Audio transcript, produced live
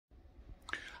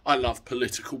I love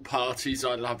political parties,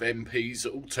 I love MPs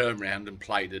that all turn round and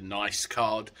play the nice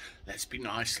card. Let's be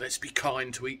nice, let's be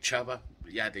kind to each other,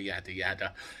 yada yada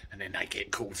yada. And then they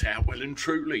get caught out well and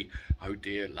truly. Oh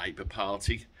dear, Labour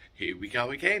Party, here we go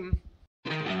again.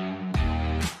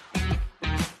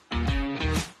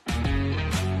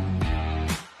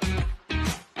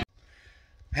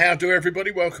 How do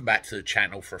everybody? Welcome back to the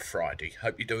channel for a Friday.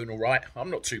 Hope you're doing all right. I'm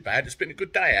not too bad. It's been a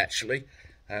good day actually,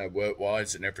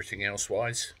 work-wise and everything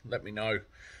else-wise. Let me know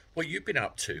what you've been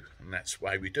up to, and that's the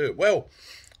way we do it. Well,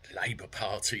 Labour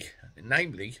Party,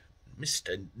 namely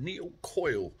Mr. Neil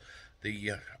Coyle,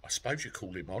 the I suppose you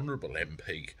call him Honourable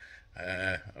MP,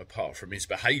 apart from his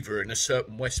behaviour in a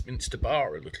certain Westminster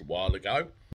bar a little while ago.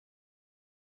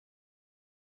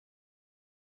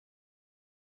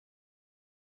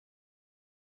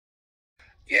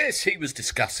 Yes, he was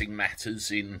discussing matters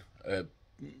in a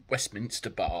Westminster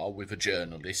bar with a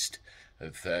journalist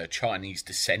of Chinese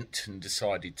descent and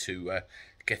decided to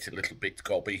get a little bit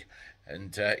gobby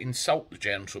and insult the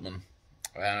gentleman.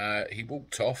 He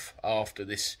walked off after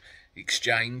this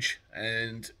exchange,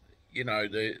 and you know,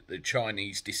 the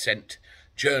Chinese descent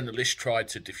journalist tried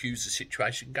to defuse the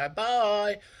situation and go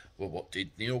bye. Well, what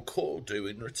did Neil Coyle do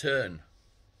in return?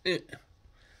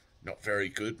 Not very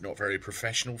good, not very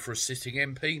professional for a sitting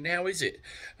MP now, is it?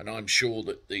 And I'm sure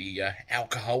that the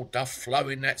alcohol doth flow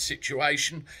in that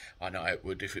situation. I know it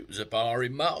would if it was a bar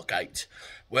in Margate.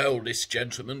 Well, this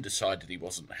gentleman decided he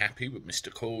wasn't happy with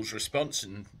Mr. Coyle's response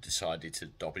and decided to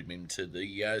dob him into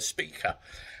the speaker.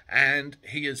 And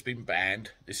he has been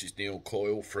banned, this is Neil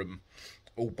Coyle, from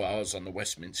all bars on the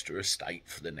Westminster estate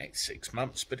for the next 6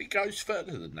 months. But it goes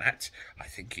further than that. I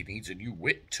think he needs a new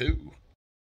whip too.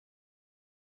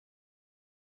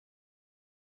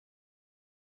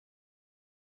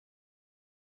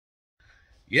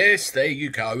 Yes, there you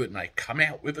go, and they come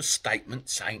out with a statement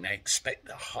saying they expect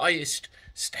the highest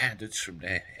standards from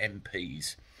their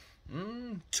MPs.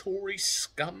 Tory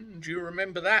scum, do you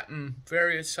remember that? And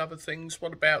various other things.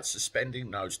 What about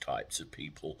suspending those types of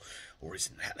people? Or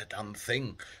isn't that a done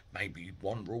thing? Maybe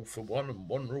one rule for one and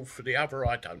one rule for the other,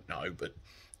 I don't know. But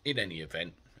in any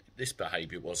event, this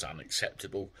behaviour was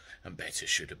unacceptable and better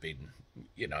should have been,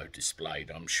 you know, displayed,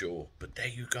 I'm sure. But there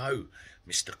you go.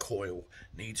 Mr. Coyle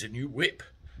needs a new whip.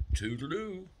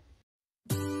 Toodaloo.